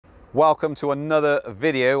Welcome to another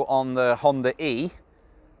video on the Honda E.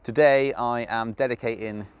 Today I am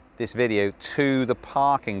dedicating this video to the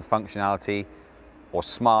parking functionality, or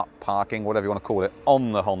smart parking, whatever you want to call it,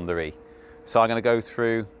 on the Honda E. So I'm going to go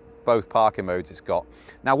through both parking modes it's got.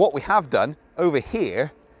 Now what we have done over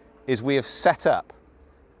here is we have set up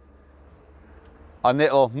a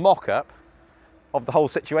little mock-up of the whole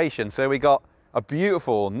situation. So we got a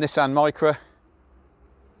beautiful Nissan Micra,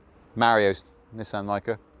 Mario's Nissan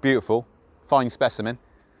Micra, beautiful, fine specimen.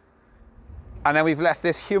 And then we've left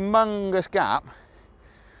this humongous gap,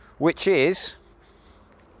 which is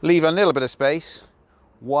leave a little bit of space.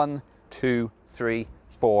 1, 2, 3,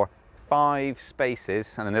 4, 5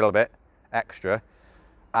 spaces and a little bit extra,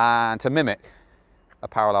 and to mimic a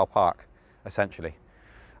parallel park, essentially.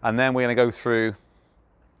 And then we're going to go through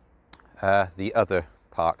the other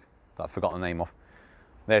park that I've forgotten the name of.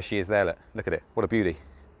 There she is there, look at it, what a beauty.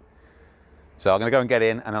 So I'm going to go and get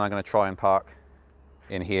in, and then I'm going to try and park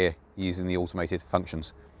in here using the automated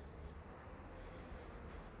functions.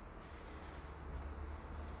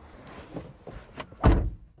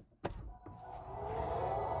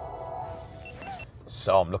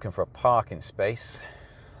 So I'm looking for a parking space.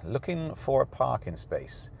 Looking for a parking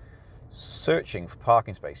space. Searching for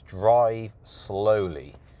parking space. Drive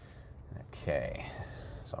slowly. Okay,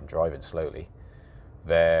 so I'm driving slowly.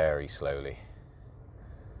 Very slowly.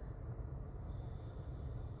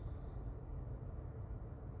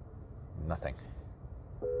 Nothing.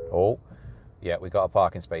 Oh, yeah, we got a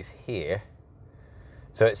parking space here.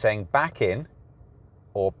 So it's saying back in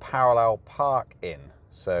or parallel park in.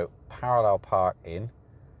 So parallel park in.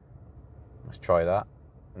 Let's try that.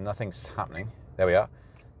 Nothing's happening. There we are.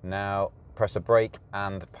 Now press the brake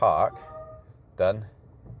and park. Done.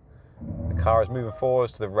 The car is moving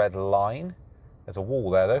forwards to the red line. There's a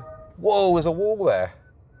wall there though. Whoa, there's a wall there.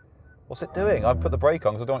 What's it doing? I put the brake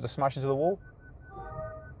on because I don't want it to smash into the wall.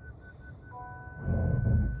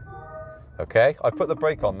 Okay, I put the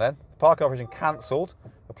brake on then. Parking operation cancelled.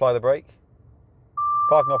 Apply the brake.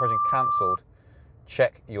 Parking operation cancelled.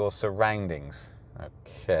 Check your surroundings.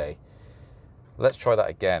 Okay, let's try that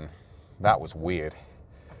again. That was weird.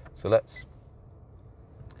 So let's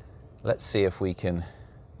see if we can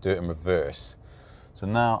do it in reverse. So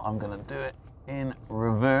now I'm going to do it in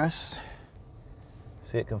reverse.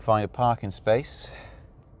 See if it can find a parking space.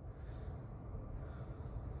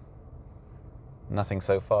 Nothing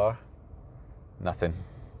so far. Nothing.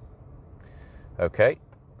 Okay,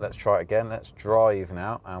 let's try it again. Let's drive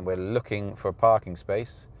now, and we're looking for a parking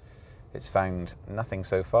space. It's found nothing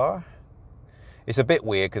so far. It's a bit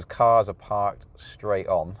weird because cars are parked straight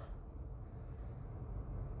on,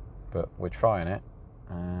 but we're trying it.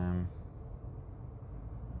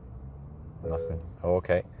 Nothing. Oh,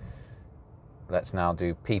 okay. Let's now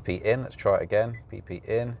do PP in. Let's try it again. PP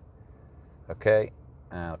in. Okay,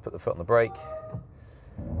 and put the foot on the brake.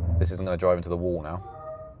 This isn't going to drive into the wall now,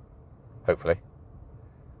 hopefully.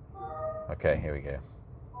 Okay, here we go.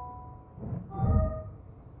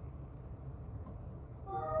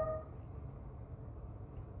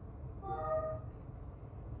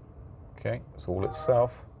 Okay, it's all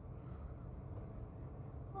itself.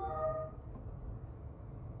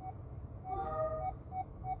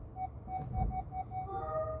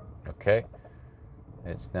 Okay,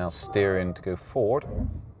 it's now steering to go forward.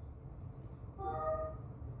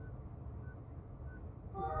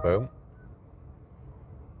 Boom.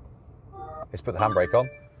 Let's put the handbrake on.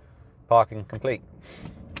 Parking complete.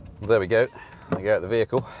 Well, there we go. I get out the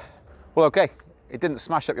vehicle. Well, okay, it didn't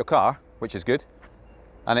smash up your car, which is good,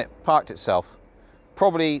 and it parked itself.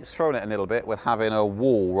 Probably thrown it a little bit with having a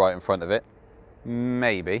wall right in front of it,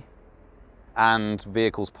 maybe, and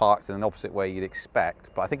vehicles parked in an opposite way you'd expect,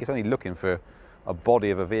 but I think it's only looking for a body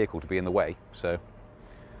of a vehicle to be in the way, so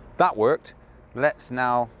that worked. Let's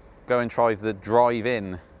now go and try the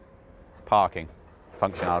drive-in parking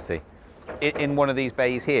functionality in one of these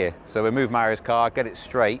bays here. So we'll move Mario's car, get it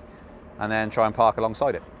straight, and then try and park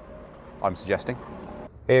alongside it, I'm suggesting.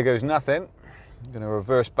 Here goes nothing. I'm going to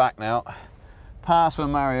reverse back now, past where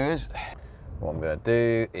Mario is. What I'm going to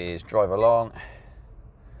do is drive along,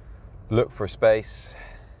 look for a space.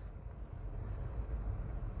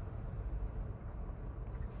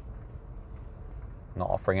 Not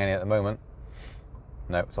offering any at the moment.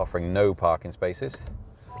 No, it's offering no parking spaces.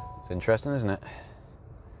 It's interesting, isn't it?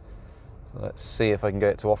 So let's see if I can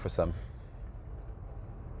get it to offer some.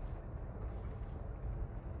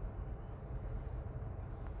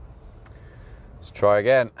 Let's try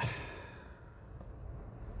again. I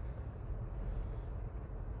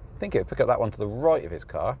think it would pick up that one to the right of his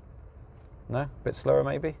car. No? A bit slower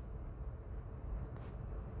maybe?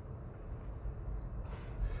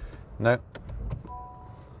 No.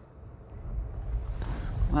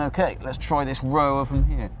 Okay, let's try this row of them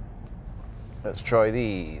here. Let's try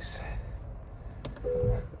these.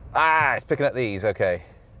 Ah, it's picking up these, okay.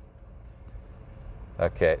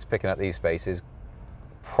 Okay, it's picking up these spaces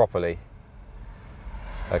properly.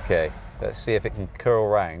 Okay, let's see if it can curl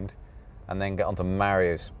round and then get onto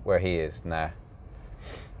Mario's where he is now.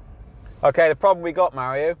 Okay, the problem we got,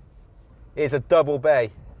 Mario, is a double bay.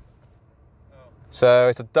 So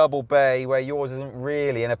it's a double bay where yours isn't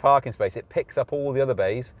really in a parking space. It picks up all the other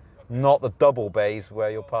bays, not the double bays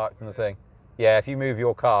where you're parked in the thing. Yeah, if you move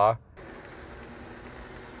your car.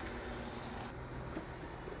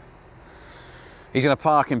 He's going to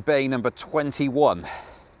park in bay number 21,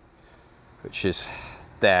 which is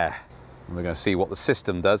there. And we're going to see what the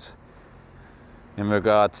system does in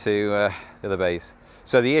regard to the other bays.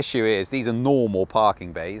 So the issue is these are normal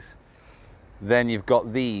parking bays. Then you've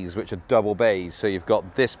got these, which are double bays. So you've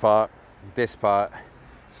got this part,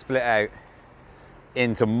 split out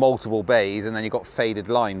into multiple bays, and then you've got faded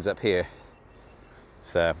lines up here.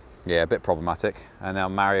 So yeah, a bit problematic. And now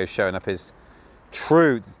Mario's showing up his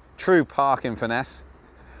true parking finesse.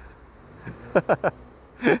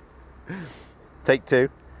 Take two.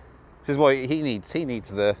 This is what he needs. He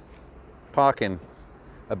needs the parking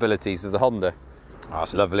abilities of the Honda. Oh,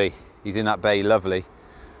 that's lovely. He's in that bay, lovely.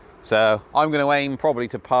 So I'm going to aim probably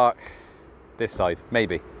to park this side,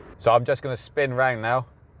 maybe. So I'm just going to spin round now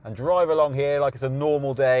and drive along here like it's a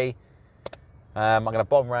normal day. I'm going to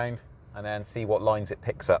bomb round and then see what lines it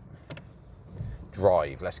picks up.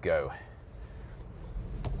 Drive, let's go.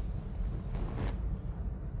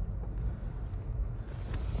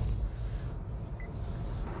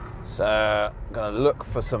 So I'm going to look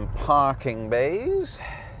for some parking bays.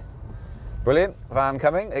 Brilliant, van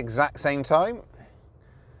coming, exact same time.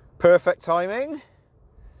 Perfect timing.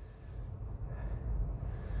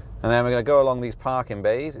 And then we're going to go along these parking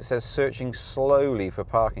bays. It says searching slowly for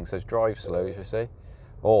parking, so it's drive slow, you see.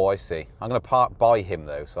 Oh, I see. I'm going to park by him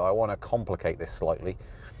though, so I want to complicate this slightly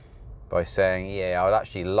by saying, yeah, I would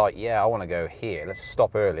actually like, yeah, I want to go here. Let's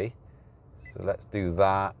stop early. So let's do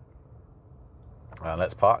that. And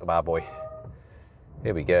let's park the bad boy.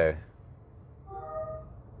 Here we go.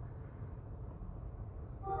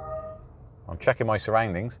 I'm checking my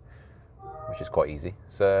surroundings, which is quite easy.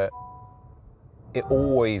 So it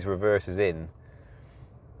always reverses in.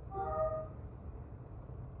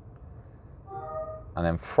 And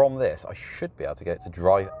then from this, I should be able to get it to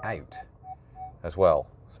drive out as well.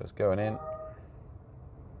 So it's going in.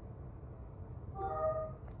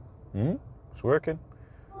 It's working.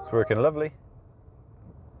 It's working lovely.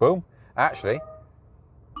 Boom. Actually,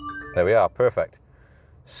 there we are, perfect.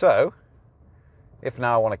 So, if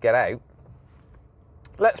now I want to get out,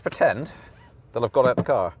 let's pretend that I've got out the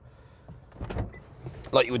car,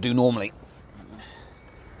 like you would do normally.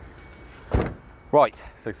 Right,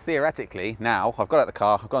 so theoretically, now I've got out the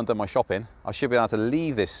car, I've gone and done my shopping, I should be able to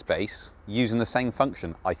leave this space using the same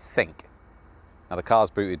function, I think. Now the car's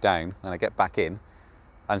booted down, and I get back in,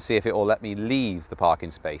 and see if it will let me leave the parking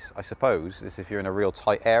space. I suppose is if you're in a real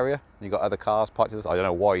tight area and you've got other cars parked to this. I don't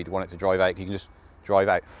know why you'd want it to drive out. You can just drive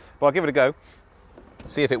out. But I'll give it a go,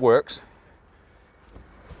 see if it works.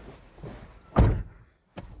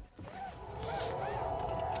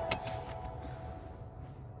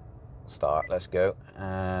 Start, let's go.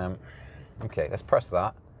 Okay, let's press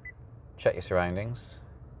that. Check your surroundings.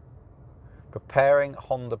 Preparing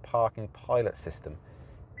Honda parking pilot system.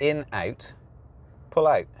 In, out. Pull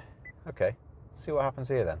out. Okay, see what happens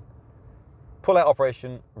here then. Pull out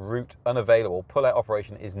operation, route unavailable. Pull out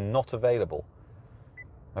operation is not available.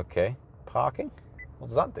 Okay, parking? What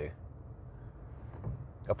does that do?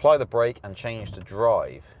 Apply the brake and change to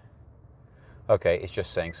drive. Okay, it's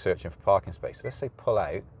just saying searching for parking space. Let's say pull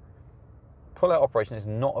out. Pull out operation is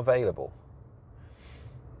not available.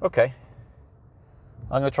 Okay,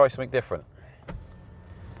 I'm going to try something different.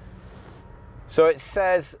 So it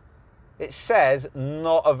says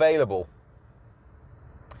not available.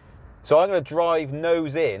 So I'm going to drive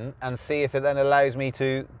nose in and see if it then allows me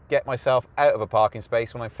to get myself out of a parking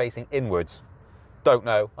space when I'm facing inwards. Don't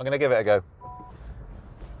know. I'm going to give it a go.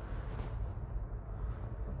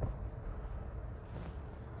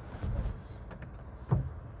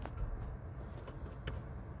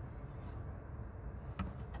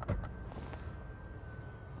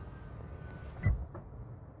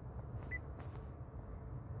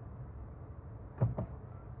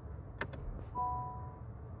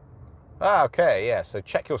 Ah, okay, yeah, so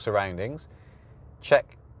check your surroundings.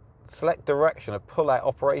 Select direction of pull-out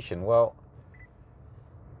operation. Well,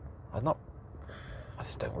 I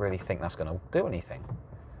just don't really think that's going to do anything.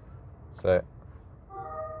 So,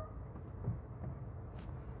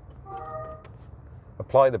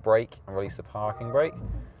 apply the brake and release the parking brake.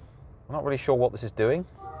 I'm not really sure what this is doing.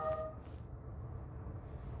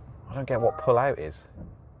 I don't get what pull out is.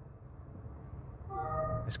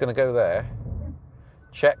 It's going to go there,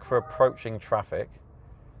 check for approaching traffic.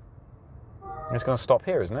 It's going to stop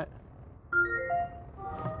here, isn't it?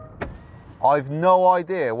 I've no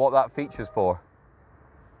idea what that feature's for.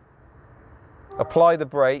 Apply the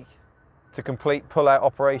brake to complete pull-out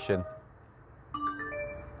operation.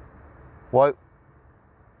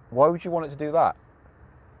 Why would you want it to do that?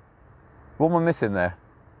 What am I missing there?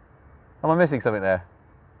 Am I missing something there?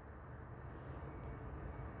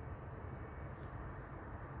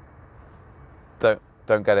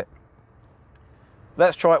 Don't get it.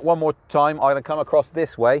 Let's try it one more time. I'm going to come across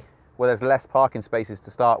this way where there's less parking spaces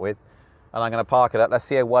to start with, and I'm going to park it up. Let's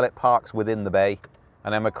see how well it parks within the bay,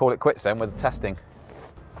 and then we'll call it quits then with the testing.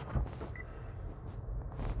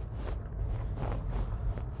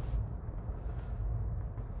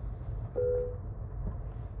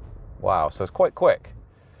 Wow, so it's quite quick.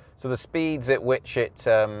 So the speeds at which it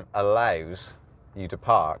allows you to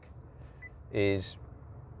park is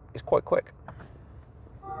quite quick.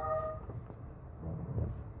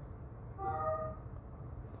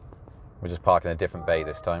 We're just parking in a different bay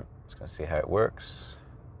this time. Just going to see how it works.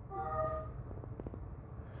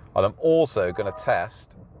 And I'm also going to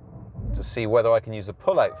test to see whether I can use the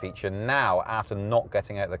pull-out feature now after not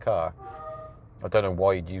getting out of the car. I don't know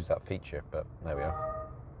why you'd use that feature, but there we are.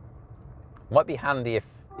 Might be handy if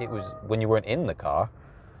it was when you weren't in the car.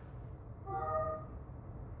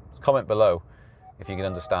 Comment below if you can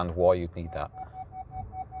understand why you'd need that.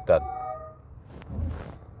 Done.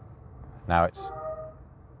 Now it's...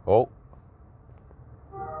 Oh.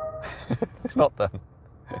 It's not done.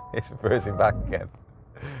 It's reversing back again.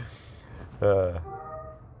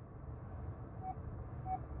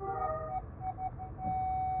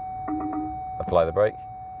 Apply the brake.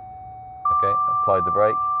 Okay, applied the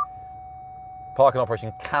brake. Parking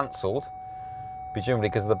operation cancelled, presumably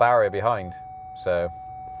because of the barrier behind. So,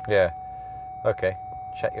 yeah. Okay,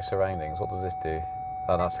 check your surroundings. What does this do?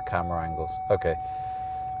 Oh, that's the camera angles. Okay,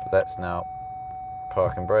 let's now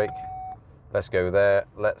park and brake. Let's go there.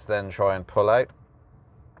 Let's then try and pull out.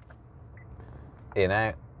 In,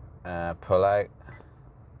 out, pull out.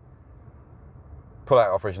 Pull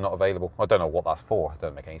out operation not available. I don't know what that's for. It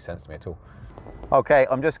doesn't make any sense to me at all. Okay,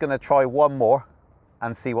 I'm just going to try one more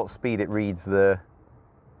and see what speed it reads the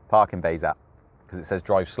parking bays at, because it says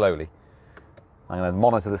drive slowly. I'm going to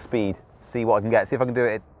monitor the speed, see what I can get, see if I can do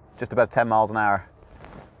it at just about 10 miles an hour.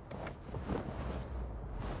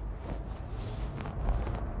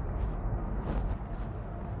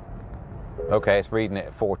 Okay, it's reading it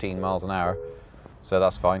at 14 miles an hour, so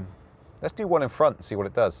that's fine. Let's do one in front and see what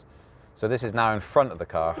it does. So this is now in front of the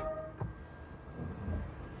car.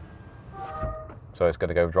 So it's going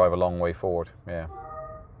to go drive a long way forward, yeah.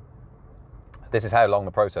 This is how long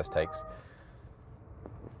the process takes.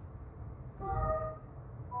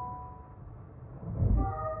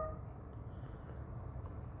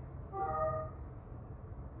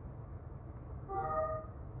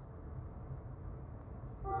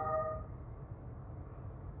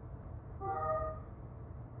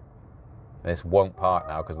 This won't park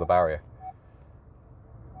now because of the barrier.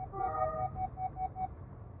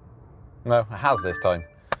 No, it has this time.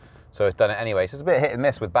 So it's done it anyway. So it's a bit hit and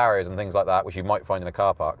miss with barriers and things like that, which you might find in a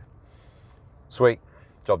car park. Sweet,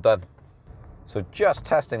 job done. So just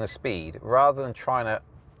testing the speed, rather than trying to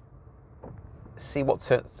see what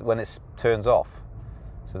when it turns off.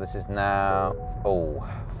 So this is now,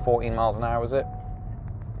 14 miles an hour was it?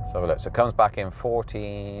 Let's have a look. So it comes back in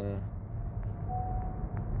 14.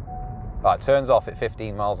 It turns off at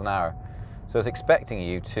 15 miles an hour. So it's expecting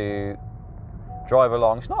you to drive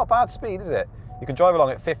along. It's not a bad speed, is it? You can drive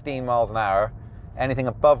along at 15 miles an hour. Anything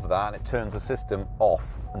above that, and it turns the system off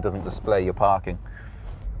and doesn't display your parking.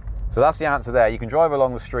 So that's the answer there. You can drive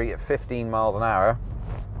along the street at 15 miles an hour.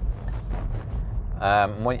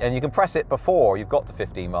 And you can press it before you've got to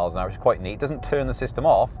 15 miles an hour, which is quite neat. It doesn't turn the system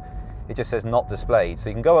off. It just says not displayed. So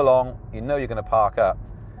you can go along, you know you're going to park up,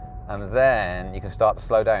 and then you can start to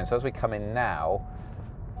slow down. So as we come in now,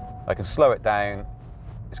 I can slow it down.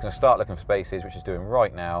 It's going to start looking for spaces, which it's doing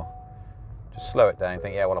right now. Just slow it down.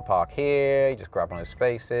 Think, yeah, I want to park here. You just grab one of those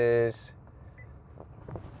spaces.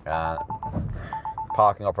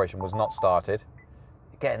 Parking operation was not started.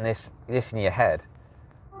 Getting this in your head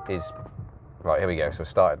is... Right, here we go. So it's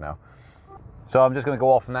started now. So I'm just going to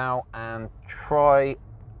go off now and try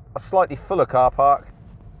a slightly fuller car park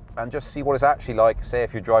and just see what it's actually like. Say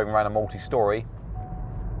if you're driving around a multi-story,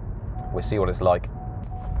 we'll see what it's like.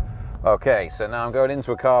 Okay, so now I'm going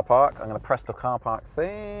into a car park. I'm going to press the car park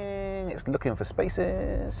thing. it's looking for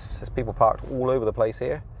spaces. There's people parked all over the place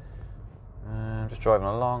here. Just driving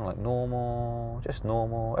along like normal, just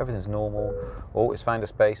normal, everything's normal. Oh, it's found a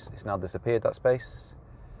space, it's now disappeared, that space.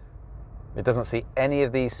 It doesn't see any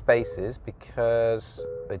of these spaces because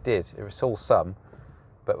it saw some,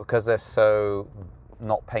 but because they're so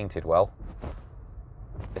not painted well,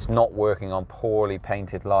 it's not working on poorly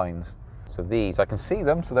painted lines. So these, I can see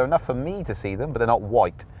them, so they're enough for me to see them, but they're not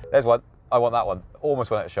white. There's one, I want that one,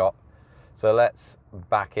 almost went out of shot. So let's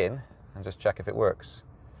back in and just check if it works.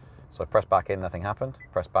 So I press back in, nothing happened.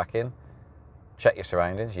 Press back in, check your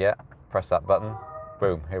surroundings, yeah. Press that button,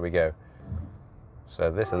 boom, here we go. So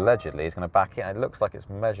this allegedly is going to back in. It looks like it's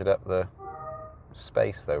measured up the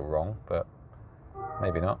space though wrong, but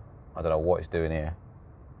maybe not. I don't know what it's doing here.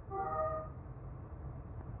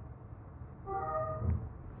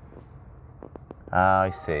 I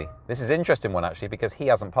see. This is an interesting one actually because he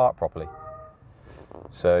hasn't parked properly.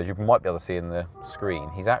 So as you might be able to see in the screen,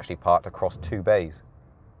 he's actually parked across 2 bays.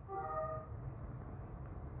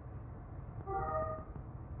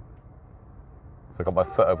 So I've got my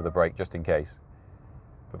foot over the brake just in case.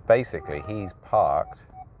 But basically he's parked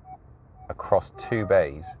across 2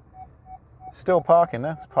 bays. Still parking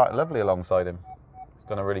there, it's parked lovely alongside him. He's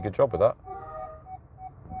done a really good job with that.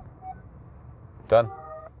 Done.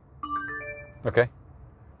 Okay,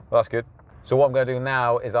 well, that's good. So what I'm going to do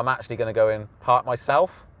now is I'm actually going to go and park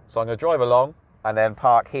myself. So I'm going to drive along and then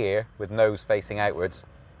park here with nose facing outwards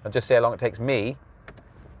and just see how long it takes me,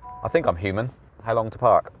 I think I'm human, how long to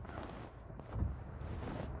park.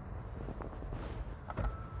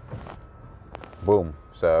 Boom.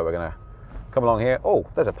 So we're going to come along here. Oh,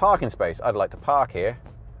 there's a parking space. I'd like to park here.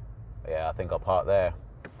 Yeah, I think I'll park there.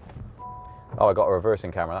 Oh, I got a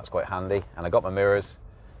reversing camera. That's quite handy. And I got my mirrors.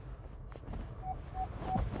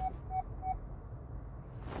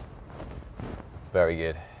 Very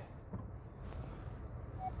good.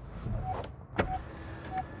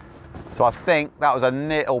 So I think that was a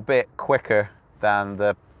little bit quicker than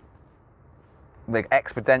the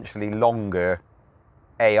exponentially longer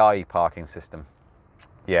AI parking system.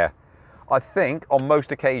 Yeah. I think on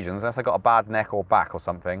most occasions, unless I got a bad neck or back or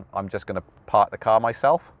something, I'm just going to park the car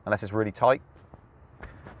myself, unless it's really tight. I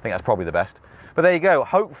think that's probably the best. But there you go.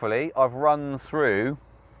 Hopefully I've run through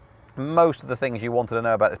most of the things you wanted to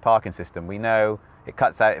know about this parking system. We know it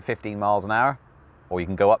cuts out at 15 miles an hour, or you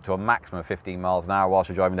can go up to a maximum of 15 miles an hour whilst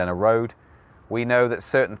you're driving down a road. We know that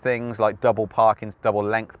certain things like double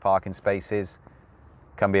length parking spaces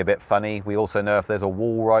can be a bit funny. We also know if there's a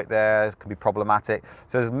wall right there, it can be problematic.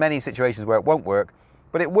 So there's many situations where it won't work,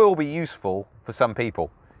 but it will be useful for some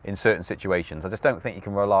people in certain situations. I just don't think you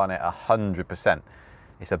can rely on it 100%.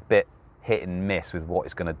 It's a bit hit and miss with what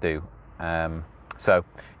it's going to do. So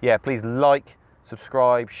yeah, please like,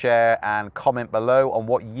 subscribe, share and comment below on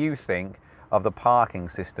what you think of the parking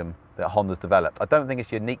system that Honda's developed. I don't think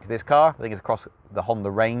it's unique to this car. I think it's across the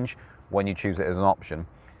Honda range when you choose it as an option.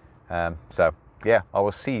 So yeah, I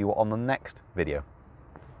will see you on the next video.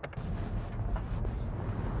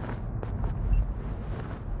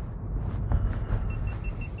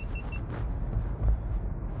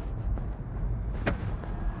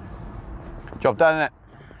 Job done, innit?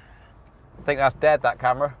 I think that's dead, that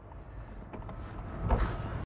camera.